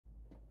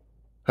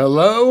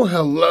Hello,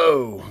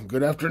 hello.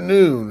 Good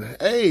afternoon.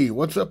 Hey,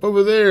 what's up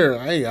over there?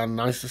 Hey,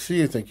 nice to see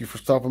you. Thank you for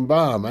stopping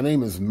by. My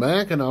name is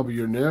Mac, and I'll be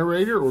your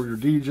narrator or your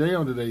DJ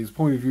on today's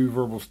Point of View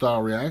Verbal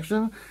Style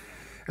Reaction.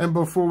 And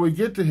before we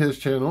get to his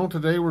channel,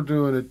 today we're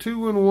doing a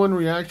 2-in-1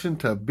 reaction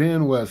to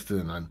Benn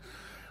Weston.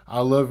 I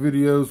love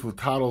videos with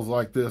titles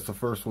like this. The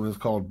first one is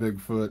called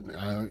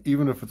Bigfoot.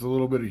 Even if it's a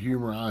little bit of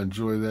humor, I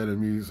enjoy that in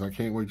music. I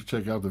can't wait to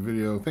check out the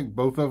video. I think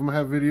both of them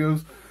have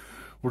videos.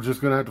 We're just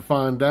going to have to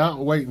find out,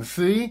 wait and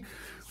see.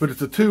 But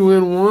it's a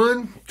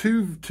 2-in-1,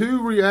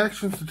 two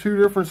reactions to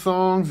two different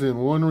songs in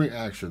one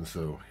reaction.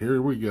 So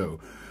here we go.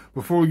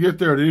 Before we get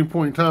there, at any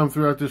point in time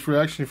throughout this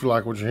reaction, if you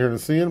like what you're hearing and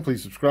seeing,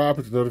 please subscribe,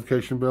 hit the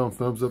notification bell, and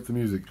thumbs up the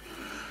music.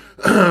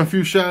 A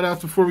few shout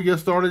outs before we get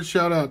started.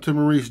 Shout out to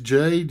Maurice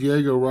J,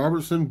 Diego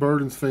Robertson,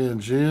 Burden's fan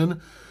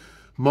Jen,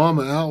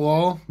 Mama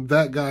Outlaw,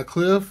 That Guy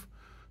Cliff,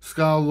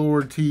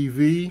 Skylord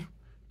TV,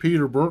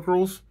 Peter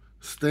Burkles,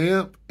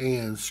 Stamp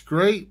and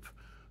Scrape,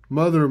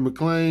 Mother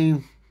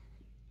McLean,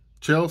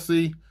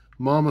 Chelsea,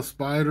 Mama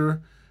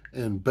Spider,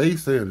 and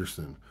Bass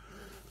Anderson.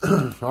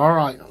 All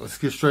right, let's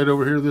get straight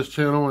over here to this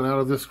channel and out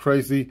of this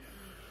crazy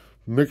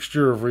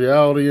mixture of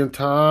reality and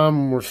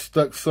time. We're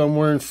stuck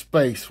somewhere in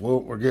space. Well,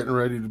 we're getting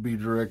ready to be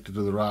directed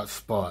to the right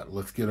spot.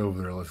 Let's get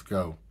over there. Let's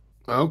go.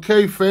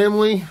 Okay,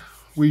 family,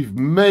 we've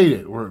made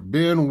it. We're at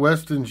Benn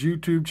Weston's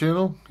YouTube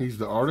channel. He's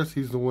the artist.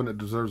 He's the one that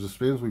deserves the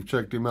spins. We've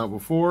checked him out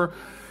before.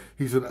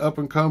 He's an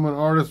up-and-coming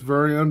artist,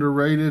 very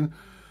underrated.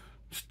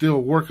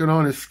 Still working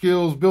on his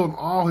skills, building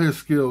all his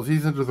skills.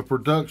 He's into the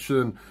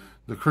production,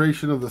 the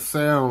creation of the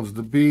sounds,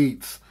 the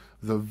beats,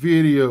 the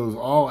videos,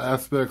 all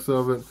aspects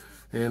of it.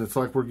 And it's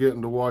like we're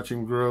getting to watch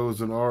him grow as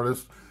an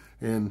artist.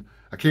 And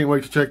I can't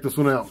wait to check this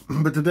one out.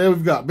 But today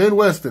we've got Benn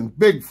Weston,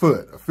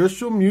 Bigfoot,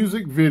 official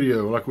music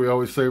video. Like we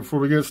always say before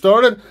we get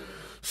started,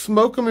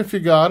 smoke them if you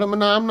got them.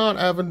 And I'm not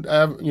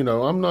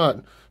I'm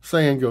not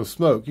saying go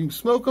smoke. You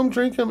smoke them,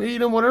 drink them, eat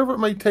them, whatever it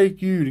may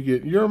take you to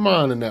get your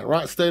mind in that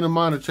right state of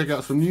mind to check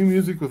out some new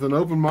music with an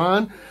open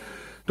mind.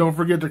 Don't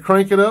forget to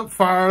crank it up,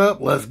 fire it up.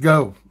 Let's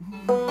go.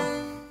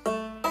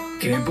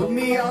 Can't put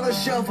me on a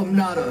shelf, I'm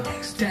not a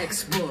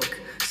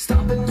textbook.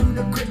 Stomping through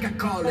the creek, I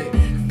call it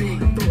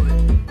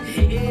Bigfoot.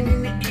 Hitting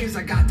in the ears,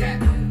 I got that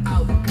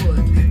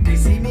output. They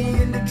see me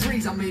in the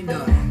trees, I'm in the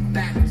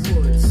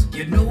backwoods.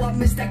 You know I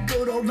miss that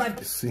good old life.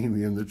 You see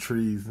me in the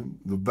trees,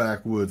 the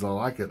backwoods. I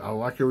like it. I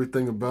like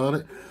everything about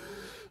it.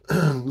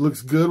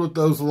 Looks good with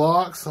those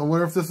locks. I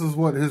wonder if this is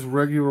what his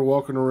regular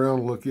walking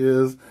around look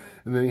is.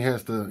 And then he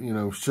has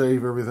to,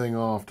 shave everything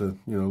off to,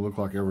 look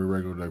like every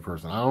regular day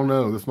person. I don't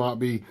know. This might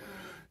be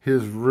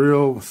his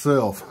real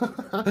self.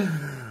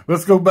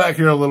 Let's go back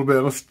here a little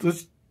bit.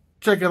 Let's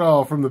check it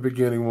all from the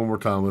beginning one more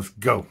time. Let's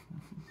go.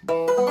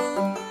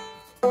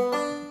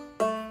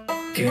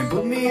 Can't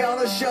put me on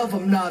a shelf,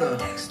 I'm not a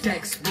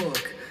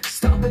textbook.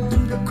 Stomping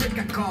through the creek,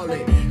 I call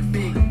it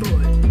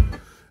Bigfoot.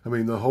 I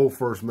mean, the whole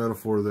first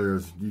metaphor there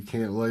is you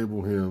can't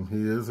label him.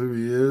 He is who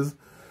he is,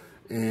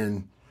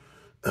 and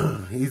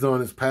he's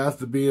on his path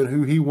to being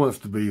who he wants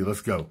to be.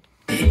 Let's go.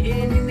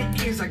 Hitting in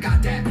the ears, I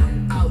got that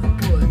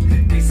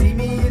output. They see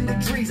me in the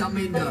trees, I'm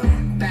in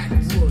the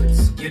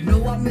backwoods. You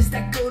know I miss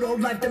that good old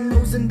life, the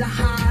lows and the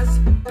highs.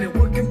 Been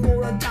working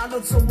for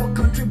 $1 so a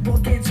country boy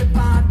can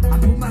survive. I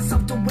put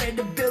myself to where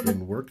the building.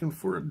 Been working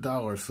for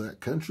 $1 so that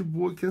country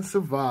boy can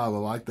survive. I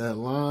like that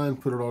line.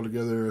 Put it all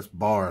together. It's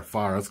bar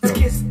fire. Let's go.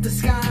 Kiss the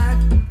sky.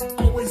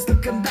 Always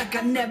looking back.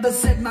 I never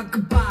said my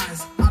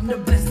goodbyes. I'm the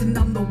best and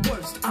I'm the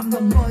worst. I'm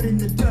the mud in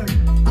the dirt.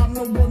 I'm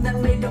the one that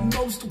made the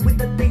most with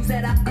the things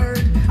that I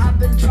earned. I've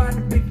been trying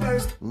to be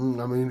first.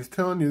 I mean, he's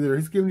telling you there.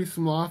 He's giving you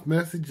some life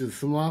messages,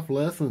 some life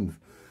lessons.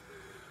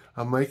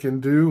 I'm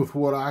making do with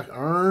what I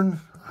earn,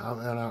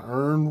 and I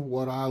earn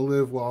what I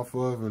live off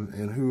of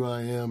and who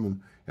I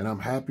am, and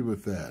I'm happy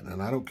with that.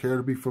 And I don't care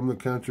to be from the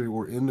country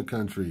or in the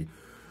country.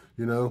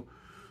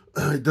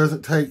 It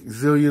doesn't take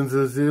zillions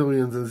and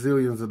zillions and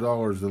zillions of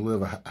dollars to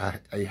live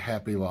a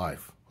happy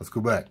life. Let's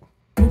go back.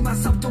 Put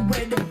myself to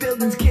where the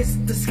buildings kiss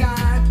the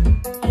sky.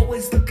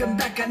 Always looking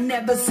back, I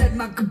never said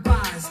my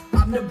goodbyes.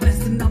 I'm the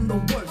best and I'm the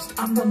worst.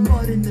 I'm the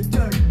mud in the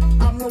dirt.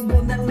 I'm the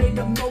one that made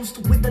the most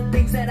with the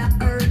things that I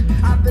earned.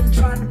 I've been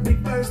trying to be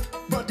first,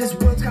 but this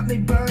world's got me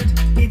burned.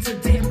 It's a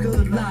damn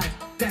good life.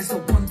 That's the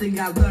one thing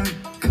I learned.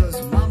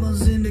 Cause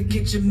mama's in the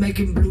kitchen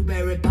making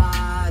blueberry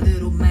pie.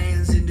 Little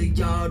man's in the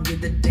yard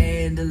with the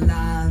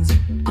dandelions.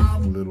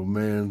 Little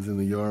man's in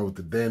the yard with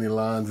the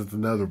dandelions. It's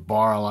another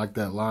bar. I like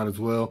that line as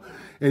well.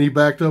 And he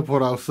backed up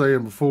what I was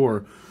saying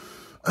before.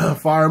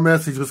 Fire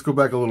message. Let's go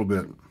back a little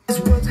bit. This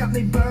world's got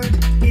me burned.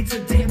 It's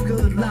a damn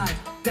good life.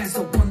 That's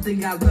the one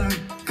thing I learned.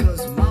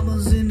 Cause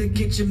mama's in the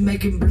kitchen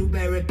making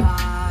blueberry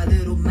pie.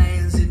 Little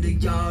man's in the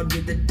yard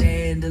with the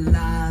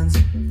dandelions.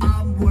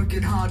 I'm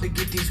working hard to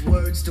get these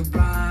words to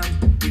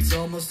rhyme. It's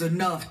almost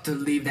enough to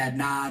leave that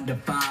 9 to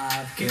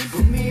 5. Can't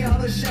put me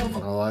on a shelf. I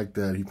like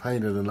that. He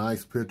painted a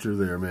nice picture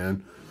there,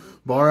 man.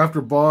 Bar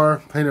after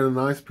bar, painted a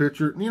nice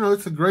picture.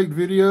 It's a great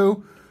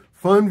video.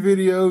 Fun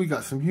video. You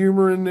got some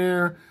humor in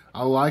there.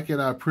 I like it.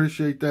 I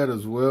appreciate that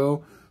as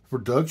well.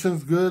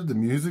 Production's good, the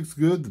music's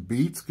good, the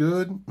beat's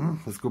good.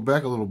 Let's go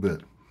back a little bit.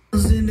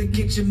 In the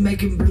kitchen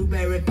making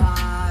blueberry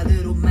pie.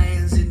 Little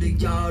man's in the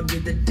yard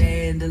with the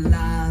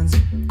dandelions.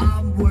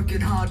 I'm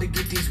working hard to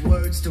get these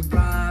words to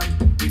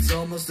rhyme. It's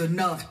almost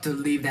enough to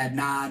leave that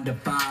 9 to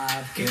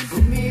 5. Can't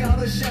put me on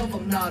the shelf,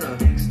 I'm not a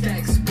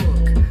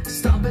textbook.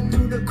 Stomping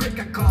through the creek,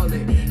 I call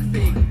it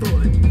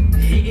Bigfoot.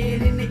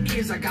 Hitting in the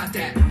ears, I got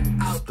that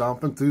out.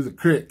 Stomping through the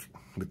creek.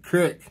 The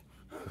creek.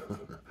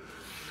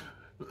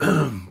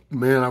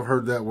 Man, I've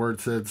heard that word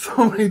said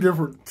so many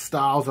different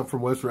styles. I'm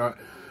from West Virginia.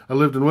 I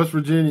lived in West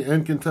Virginia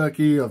and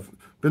Kentucky. I've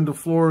been to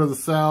Florida, the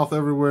South,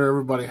 everywhere.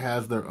 Everybody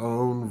has their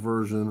own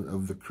version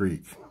of the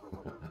creek.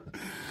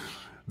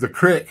 The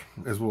crick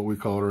is what we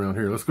call it around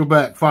here. Let's go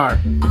back. Fire.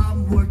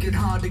 I'm working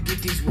hard to get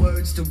these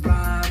words to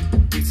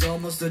rhyme. It's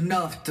almost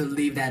enough to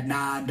leave that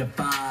 9 to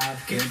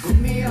 5. Can't put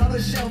me on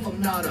the shelf,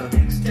 I'm not a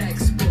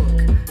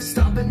textbook.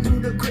 Stomping through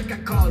the creek, I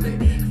call it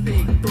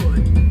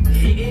Bigfoot.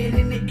 Hitting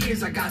in the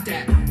ears, I got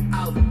that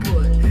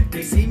output.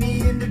 They see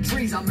me in the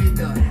trees, I'm in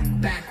the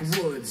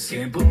backwoods.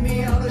 Can't put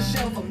me on the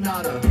shelf, I'm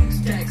not a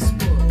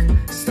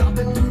textbook.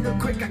 Stomping through the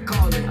creek, I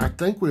call it. I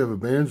think we have a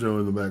banjo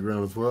in the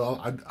background as well.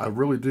 I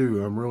really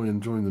do. I'm really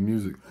enjoying the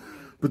music.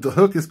 But the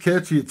hook is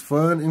catchy. It's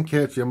fun and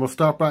catchy. I'm going to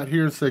stop right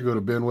here and say go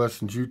to Ben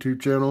Weston's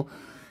YouTube channel.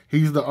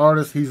 He's the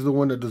artist. He's the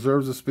one that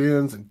deserves the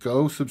spins.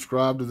 Go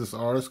subscribe to this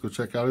artist. Go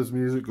check out his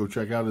music. Go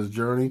check out his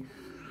journey.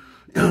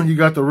 You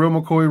got the real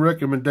McCoy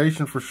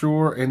recommendation for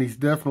sure, and he's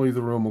definitely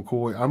the real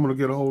McCoy. I'm going to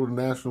get a hold of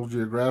National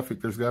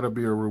Geographic. There's got to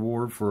be a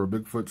reward for a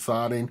Bigfoot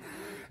sighting.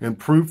 And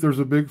proof there's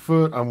a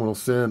Bigfoot, I'm going to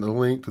send a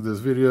link to this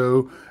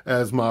video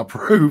as my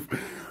proof.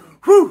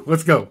 Whew,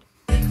 let's go.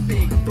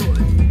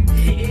 Bigfoot,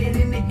 hitting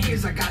in the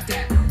ears, I got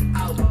that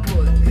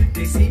output.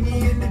 They see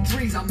me in the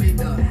trees, I'm in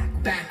the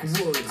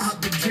backwoods.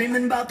 I've been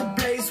dreaming about the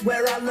place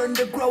where I learned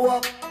to grow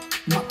up.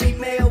 My feet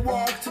may have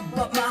walked,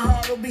 but my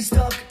heart will be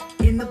stuck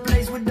in the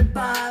place with the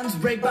vines,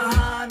 right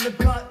behind the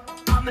cut.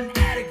 I'm an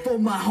addict for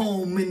my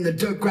home in the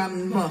dirt, grime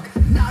and muck.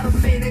 Not a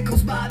minute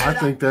goes by that I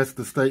think that's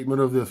the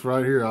statement of this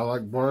right here. I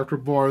like bar after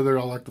bar there.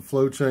 I like the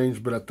flow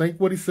change, but I think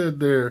what he said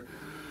there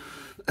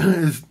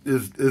is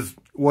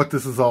what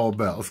this is all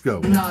about. Let's go.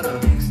 Not a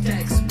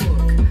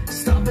textbook.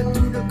 Stomping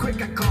through the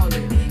creek, I call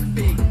it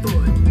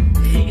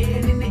Bigfoot.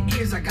 Hitting in the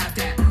ears, I got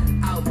that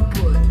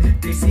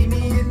output. They see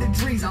me in the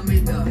trees, I'm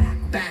in the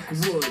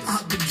backwoods.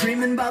 I've been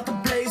dreaming about the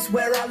place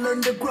where I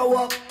learned to grow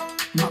up.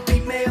 My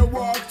feet may have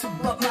walked,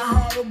 but my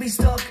heart will be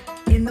stuck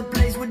in the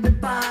place with the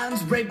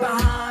vines, right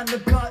behind the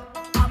cut.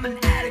 I'm an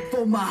addict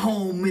for my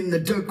home in the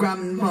dirt, grime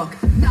and muck.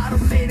 Not a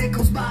minute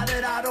goes by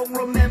that I don't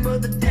remember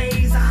the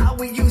days of how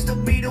we used to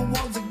be the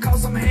ones that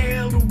cause some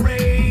hell to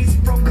raise.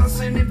 From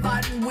cussing and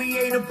fighting, we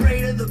ain't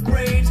afraid of the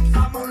graves.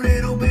 I'm a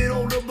little bit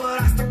older,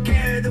 but I still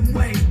carry them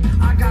weights.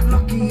 I got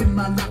lucky in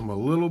my life. I'm a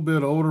little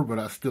bit older, but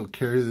I still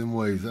carry them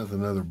ways. That's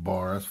another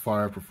bar. That's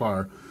fire after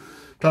fire.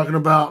 Talking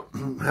about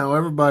how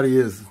everybody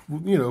is,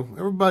 you know,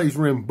 everybody's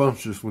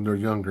rambunctious when they're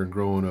younger and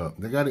growing up.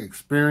 They got to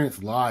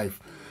experience life.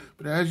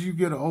 But as you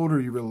get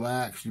older, you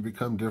relax, you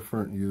become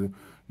different.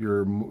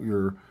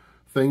 Your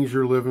things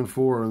you're living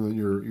for and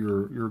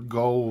your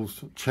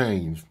goals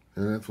change.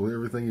 And that's what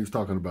everything he's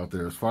talking about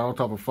there. It's fire on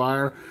top of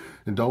fire.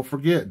 And don't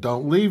forget,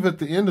 don't leave at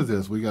the end of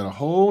this. We got a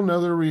whole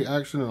nother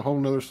reaction and a whole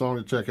nother song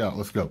to check out.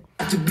 Let's go.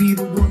 To be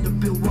the one to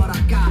build what I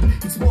got,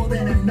 it's more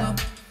than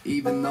enough.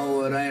 Even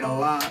though it ain't a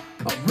lot.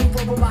 A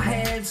roof over my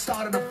head,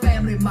 started a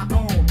family of my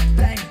own.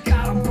 Thank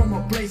God I'm from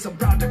a place I'm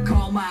proud to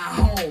call my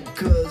home.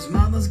 Cause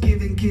mama's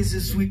giving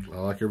kisses sweet. I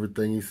like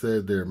everything he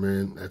said there,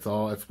 man. That's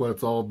what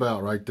it's all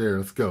about right there.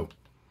 Let's go.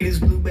 Is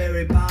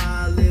blueberry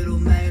pie, little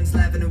man's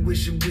laughing and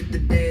wishing with the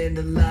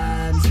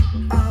dandelions.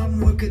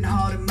 I'm working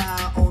hard in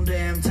my own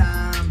damn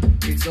time.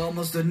 It's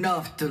almost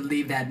enough to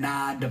leave that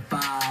 9 to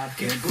 5.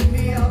 Can't put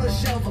me on the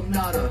shelf, I'm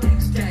not a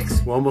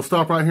text. Well, I'm going to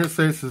stop right here and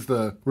say this is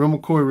the Real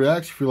McCoy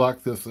Reaction. If you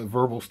like this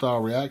verbal style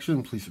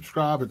reaction, please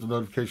subscribe, hit the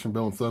notification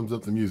bell, and thumbs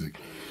up the music.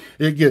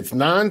 It gets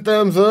 9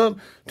 thumbs up,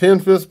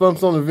 10 fist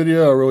bumps on the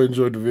video. I really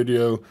enjoyed the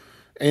video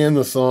and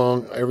the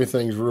song.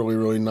 Everything's really,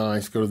 really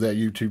nice. Go to that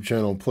YouTube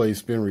channel, play,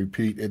 spin,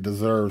 repeat. It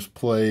deserves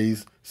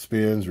plays,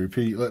 spins,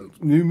 repeat.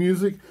 New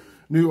music,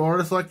 new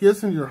artists like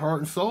this in your heart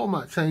and soul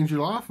might change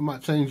your life. It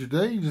might change your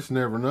day. You just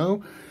never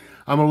know.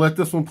 I'm going to let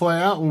this one play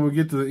out. When we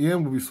get to the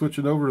end, we'll be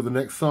switching over to the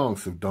next song,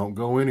 so don't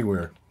go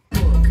anywhere.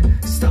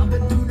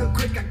 Stomping through the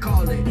creek, I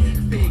call it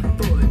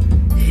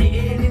Bigfoot.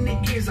 Hitting in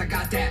the ears, I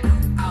got that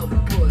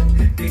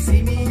output. They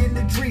see me in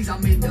the trees,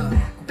 I'm in the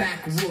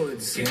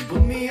backwoods. Can't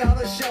put me on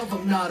the shelf,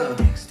 I'm not a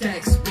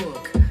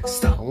textbook.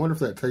 I wonder if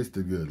that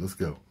tasted good. Let's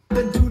go.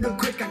 Stomping through the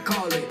creek, I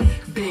call it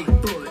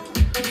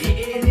Bigfoot.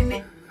 Hitting in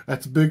the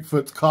That's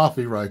Bigfoot's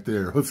coffee right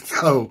there. Let's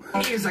go.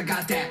 ears, I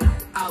got that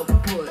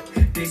output.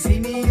 They see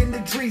me in the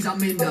trees,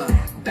 I'm in the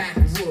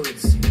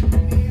backwoods.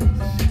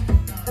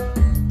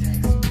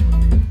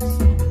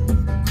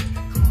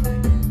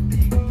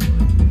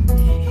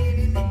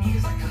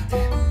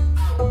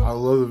 I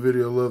love the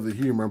video. love the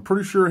humor. I'm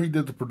pretty sure he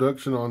did the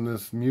production on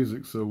this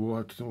music, so we'll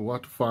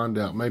have to find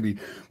out. Maybe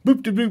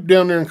boop-de-boop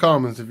down there in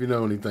comments if you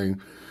know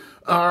anything.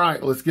 All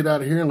right, let's get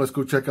out of here and let's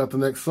go check out the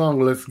next song.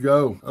 Let's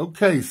go.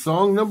 Okay,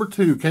 song number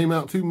 2 came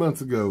out 2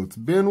 months ago. It's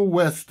Benn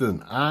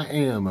Weston, I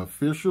Am,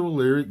 official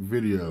lyric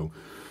video.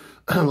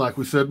 Like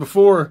we said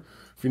before,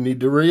 if you need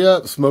to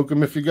re-up, smoke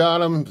them if you got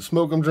them.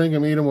 Smoke them, drink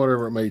them, eat them,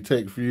 whatever it may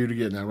take for you to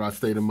get in that right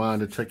state of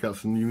mind to check out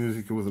some new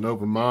music with an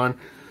open mind.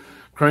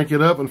 Crank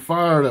it up and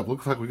fire it up.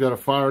 Looks like we got a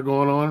fire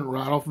going on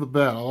right off the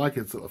bat. I like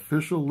it. It's an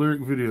official lyric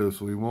video,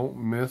 so we won't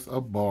miss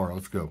a bar.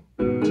 Let's go.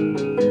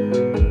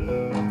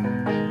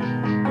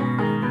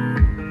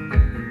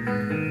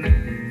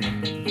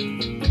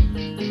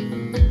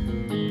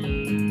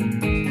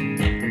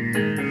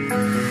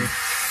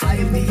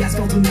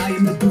 Asphalt and I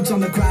am the boots on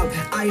the ground.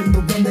 I am the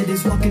one that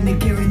is walking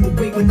and carrying the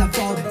weight when I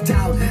fall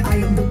down. I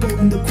am the boat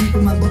and the creep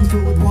when my lungs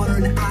fill with water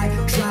and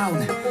I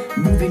drown.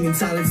 Moving in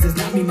silence does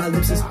not mean my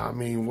lips is... I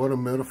mean, what a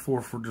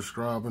metaphor for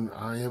describing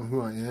I am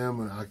who I am,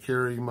 and I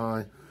carry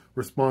my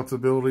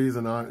responsibilities,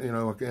 and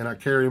I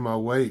carry my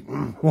weight.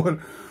 What?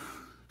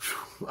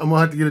 I'm gonna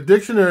have to get a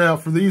dictionary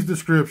out for these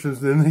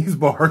descriptions and these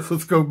bars.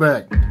 Let's go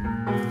back.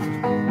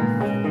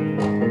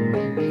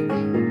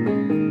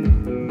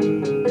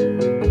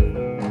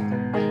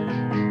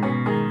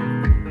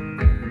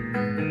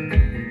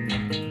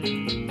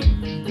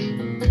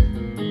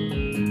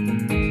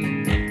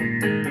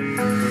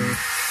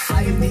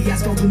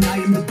 And I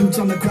am the boots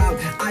on the ground.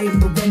 I am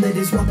the one that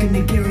is walking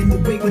and carrying the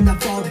weight when I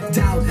fall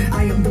down.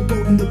 I am the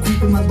boat and the creep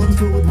when my lungs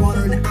fill with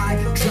water and I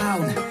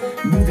drown.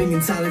 Moving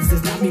in silence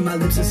does not mean my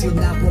lips are sealed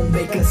and I won't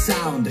make a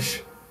sound.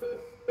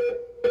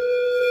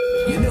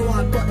 You know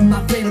I button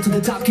my flannel to the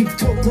top, keep the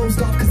toe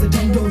closed off cause the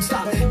tongue don't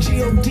stop.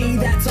 G-O-D,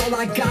 that's all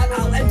I got.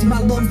 I'll empty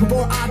my lungs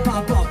before I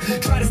pop off.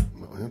 Try to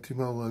empty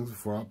my lungs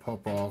before I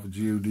pop off.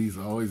 G-O-D's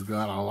always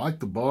got. I like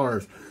the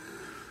bars.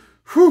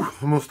 Whew,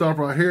 I'm gonna stop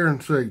right here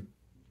and say,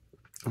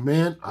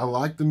 man, I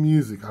like the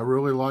music. I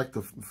really like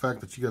the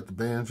fact that you got the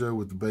banjo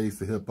with the bass,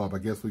 the hip-hop. I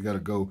guess we got to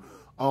go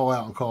all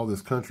out and call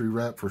this country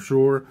rap for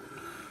sure.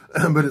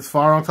 But it's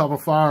fire on top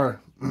of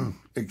fire.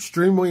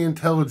 Extremely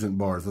intelligent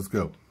bars. Let's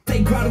go.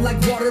 They crowded like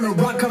water in a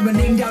rock, carving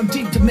name down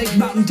deep to make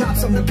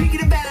mountaintops. On the peak of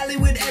the valley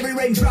with every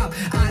raindrop.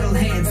 Idle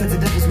hands, that's the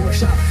devil's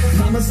workshop.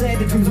 Mama said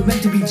the dreams were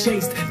meant to be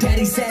chased.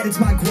 Daddy said it's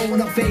my growing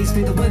up phase.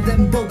 Failed to let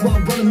them both while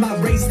running my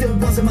race. Still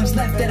wasn't much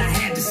left that I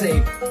had to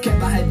say. Kept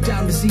my head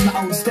down to see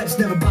my own steps.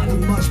 Never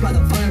bothered much by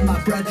the fire in my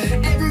breath.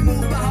 Every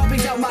move my heart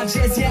beats out my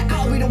chest. Yeah,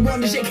 I'll be the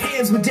one to shake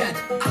hands with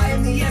death. I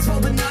am the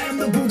asphalt and I am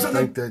the boots on the...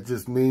 I think that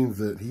just means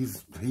that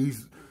he's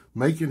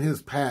making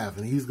his path,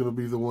 and he's going to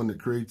be the one that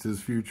creates his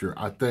future,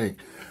 I think.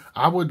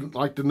 I would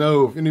like to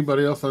know if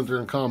anybody else out there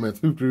in comments,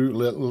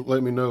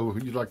 let me know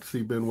if you'd like to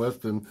see Benn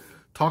Weston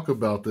talk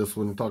about this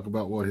one and talk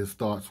about what his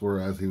thoughts were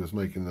as he was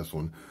making this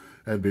one.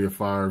 That'd be a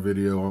fire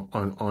video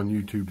on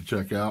YouTube to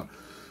check out.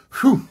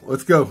 Whew,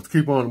 let's go. Let's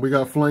keep on. We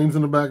got flames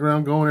in the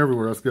background going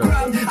everywhere. Let's go.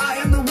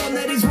 I am the one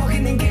that is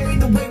walking and carrying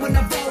the weight when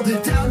I fall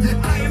down.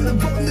 I am the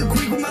boat in the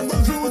creek when my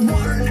lungs fill with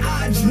water and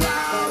I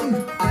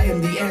drown. I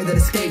am the air that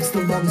escapes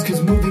the lungs,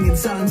 cause moving in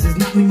silence does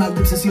not mean my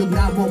lips are sealed and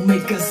I won't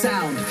make a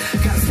sound.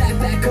 Gotta snap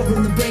back over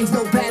in the brains,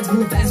 no pads,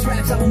 full of fast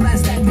raps. I will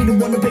mask that, be the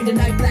one to paint the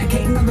night black,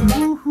 hating on the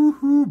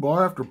road.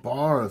 Bar after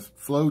bar,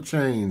 flow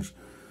change.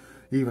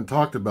 He even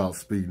talked about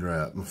speed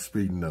rap and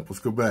speeding up. Let's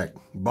go back.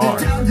 Bar.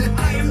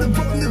 I am the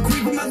boat in the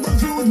creek when my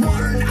lungs fill with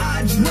water and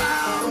I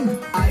drown.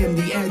 I am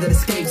the air that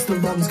escapes the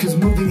lungs, cause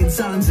moving in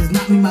silence does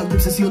not mean my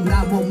lips are sealed and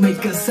I won't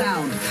make a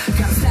sound.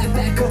 Gotta snap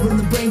back over in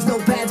the brains, no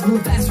pads, full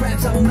of fast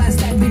raps. I will mask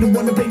that, be the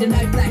one to paint the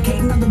night black,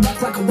 hating on the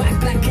rock like a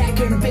whack black cat,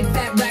 carrying a big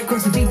fat rat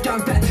across the deep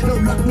dark path. No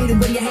luck needed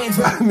when your hands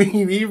right. I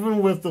mean, even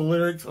with the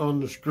lyrics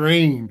on the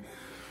screen,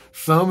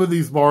 some of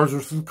these bars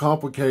are so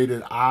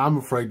complicated, I'm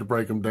afraid to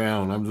break them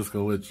down. I'm just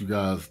going to let you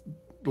guys,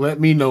 let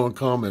me know in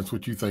comments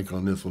what you think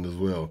on this one as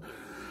well.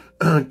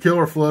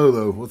 Killer flow,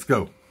 though. Let's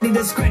go. Need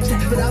to scratch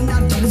that, but I'm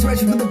not done. It's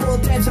rushing with the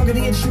bullet tabs. I'm gonna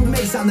get you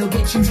mace on. They'll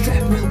get you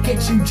strapped. We'll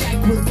get you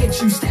jacked. We'll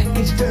get you stacked.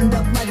 Get you turned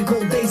up like a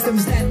cold base.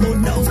 Thermostat,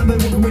 Lord knows I've been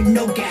working with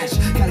no cash.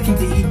 Gotta keep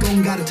the heat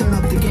going. Gotta turn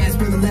up the gas.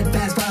 Burn the lead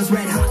fast. Files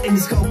red hot in the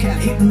skull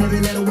cap. Hitting every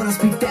letter when I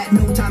speak that.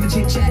 No time to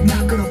chit chat.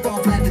 Not gonna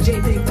fall flat. The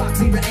JP Fox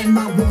Zebra and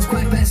my world's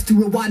quite best to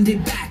rewind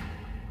it back.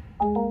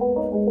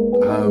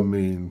 I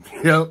mean,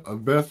 yep,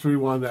 best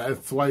rewind that.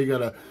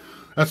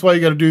 That's why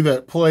you gotta do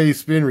that play,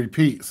 spin,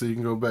 repeat, so you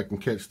can go back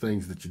and catch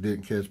things that you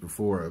didn't catch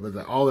before.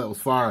 But all that was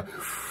fire.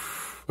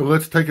 But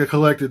let's take a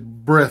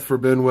collected breath for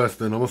Benn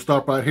Weston. I'm gonna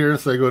stop right here and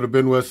say go to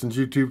Benn Weston's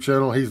YouTube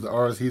channel. He's the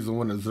artist. He's the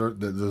one that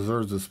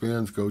deserves the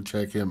spins. Go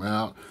check him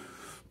out.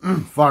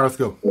 Fire. Let's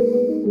go.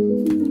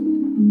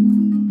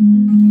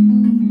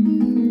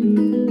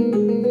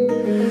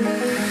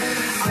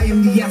 I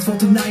am the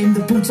asphalt and I am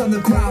the boots on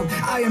the ground.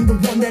 I am the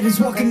one that is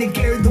walking and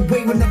carrying the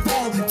weight when I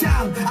fall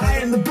down. I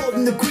am the boat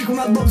in the creek when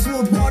my lungs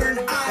fill with water and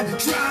I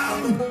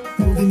drown.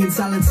 Moving in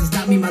silence does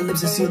not mean my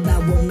lips are sealed and I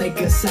won't make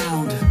a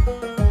sound.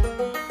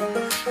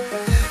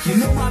 You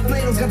know my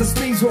flannel's got the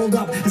sleeves rolled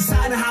up, a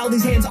sign of how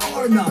these hands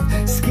are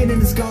enough. Skin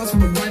and the scars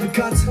from the private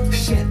cuts.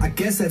 Shit, I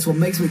guess that's what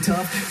makes me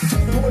tough.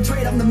 Don't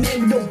portray I'm the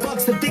man with no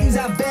bucks. The things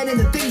I've been and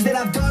the things that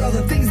I've done are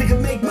the things that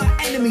can make my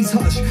enemies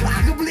hush.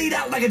 I can bleed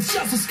out like it's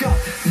just a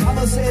scuff.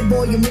 Mama said,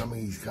 boy, you... I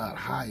mean, he's got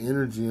high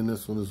energy in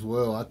this one as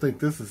well. I think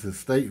this is his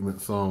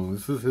statement song.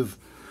 This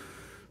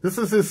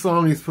is his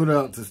song he's put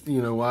out to,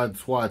 you know,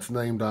 that's why it's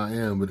named I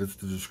Am, but it's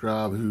to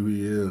describe who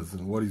he is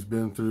and what he's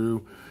been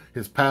through,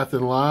 his path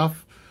in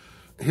life,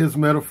 his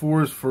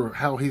metaphors for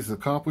how he's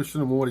accomplished it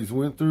and what he's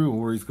went through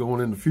and where he's going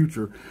in the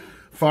future.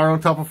 Fire on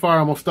top of fire.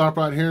 I'm going to stop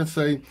right here and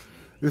say,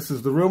 this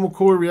is the Real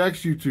McCoy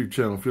Reacts YouTube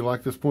channel. If you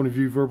like this point of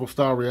view verbal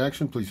style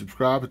reaction, please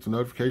subscribe, hit the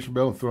notification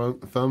bell,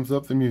 and thumbs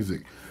up the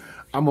music.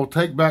 I'm going to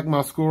take back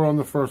my score on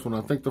the first one.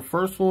 I think the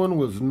first one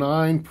was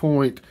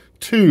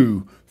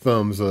 9.2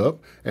 thumbs up,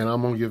 and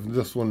I'm going to give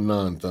this one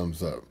 9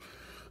 thumbs up.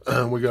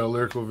 We got a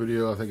lyrical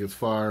video. I think it's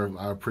fire.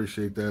 I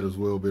appreciate that as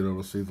well, being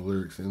able to see the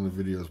lyrics in the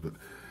videos. But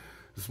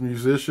this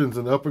musician's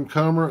an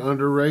up-and-comer,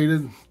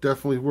 underrated,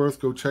 definitely worth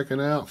go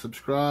checking out.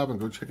 Subscribe and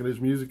go checking his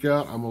music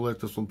out. I'm going to let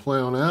this one play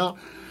on out.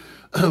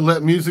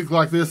 Let music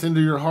like this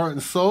into your heart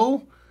and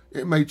soul.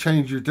 It may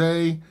change your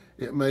day.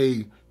 It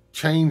may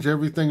change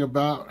everything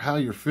about how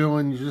you're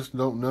feeling. You just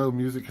don't know.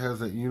 Music has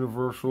that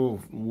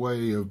universal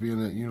way of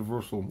being that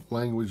universal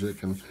language that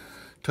can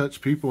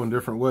touch people in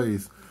different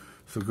ways.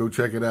 So go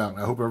check it out.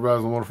 I hope everybody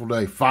has a wonderful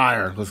day.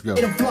 Fire. Let's go.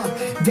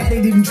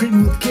 Daddy didn't treat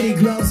me with kitty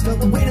gloves. Felt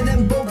the weight of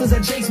them both as I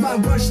chased my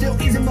rush. Still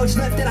isn't much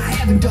left that I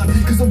haven't done.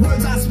 Cause the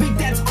words I speak,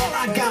 that's all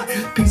I got.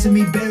 Piece of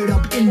me buried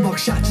up in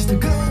buckshot. Just a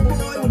good old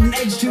boy with an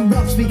edge too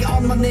rough. Speak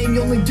on my name,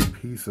 you only do.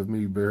 Piece of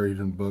me buried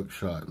in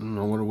buckshot. I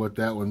wonder what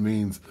that one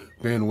means.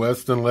 Ben,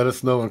 Weston, let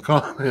us know in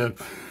comment.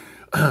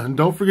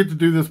 Don't forget to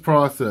do this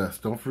process.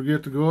 Don't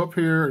forget to go up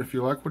here. If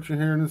you like what you're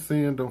hearing and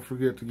seeing, don't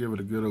forget to give it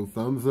a good old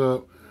thumbs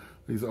up.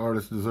 These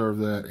artists deserve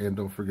that, and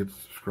don't forget to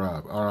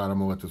subscribe. All right, I'm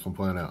gonna let this one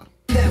play out.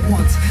 That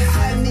once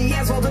I am the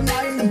asphalt and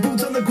I am the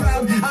boots on the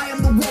ground. I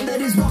am the one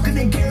that is walking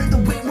and carrying the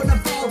weight when I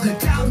fall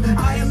down.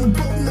 I am the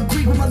boat in the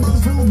creek with my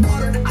lungs filled with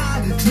water and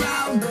I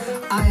drown.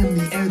 I am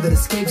the air that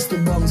escapes the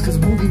lungs, cause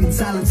moving in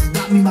silence is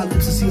not me. My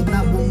lips are sealed and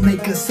I won't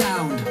make a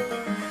sound.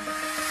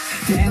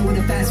 To hell with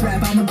a fast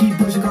rap, I'ma keep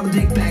pushing, gonna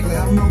take back. Like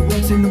I don't know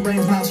what's in the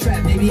brain's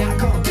mousetrap. Maybe I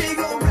call a big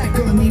old rat.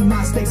 Gonna need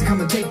my stakes to come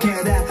and take care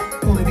of that.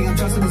 Only thing I'm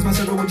trusting is my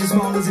circle, which is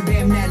small as a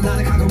damn net. Lot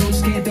of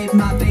cockroaches can't fit in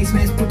my face,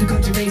 man. Put the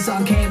country face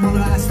on cam. While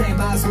I stand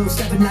by, slow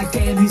stepping like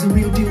damn. He's a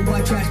real deal,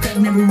 white trash,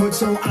 cutting every word,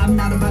 so I'm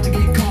not about to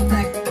get caught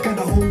back. Got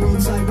the whole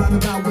world side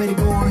roundabout way to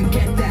go on and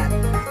get that.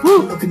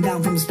 Woo! Looking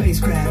down from a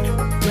spacecraft.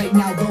 Right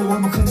now, though,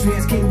 I'm a country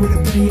ass kid with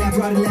a pretty half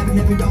rod 11.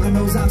 Every dog I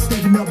know's I'm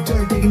sniffing up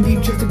dirt, digging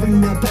deep just to bring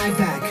the bag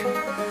back.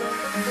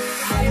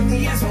 I am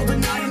the asphalt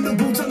and I am the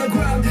boots on the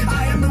ground.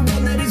 I am the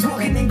one that is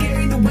walking and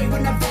carrying the weight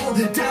when I fall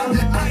down.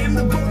 I am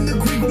the boat in the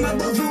creek with my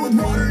lungs filled with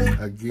water.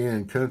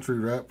 Again, country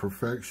rap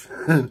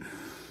perfection.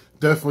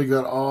 Definitely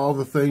got all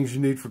the things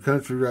you need for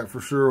country rap for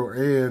sure.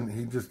 And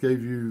he just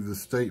gave you the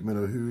statement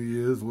of who he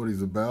is, what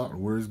he's about,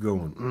 and where he's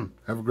going.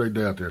 Have a great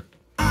day out there.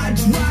 I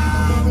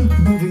drown.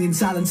 Moving in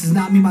silence is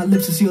not me. My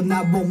lips are sealed and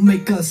I won't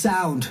make a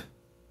sound.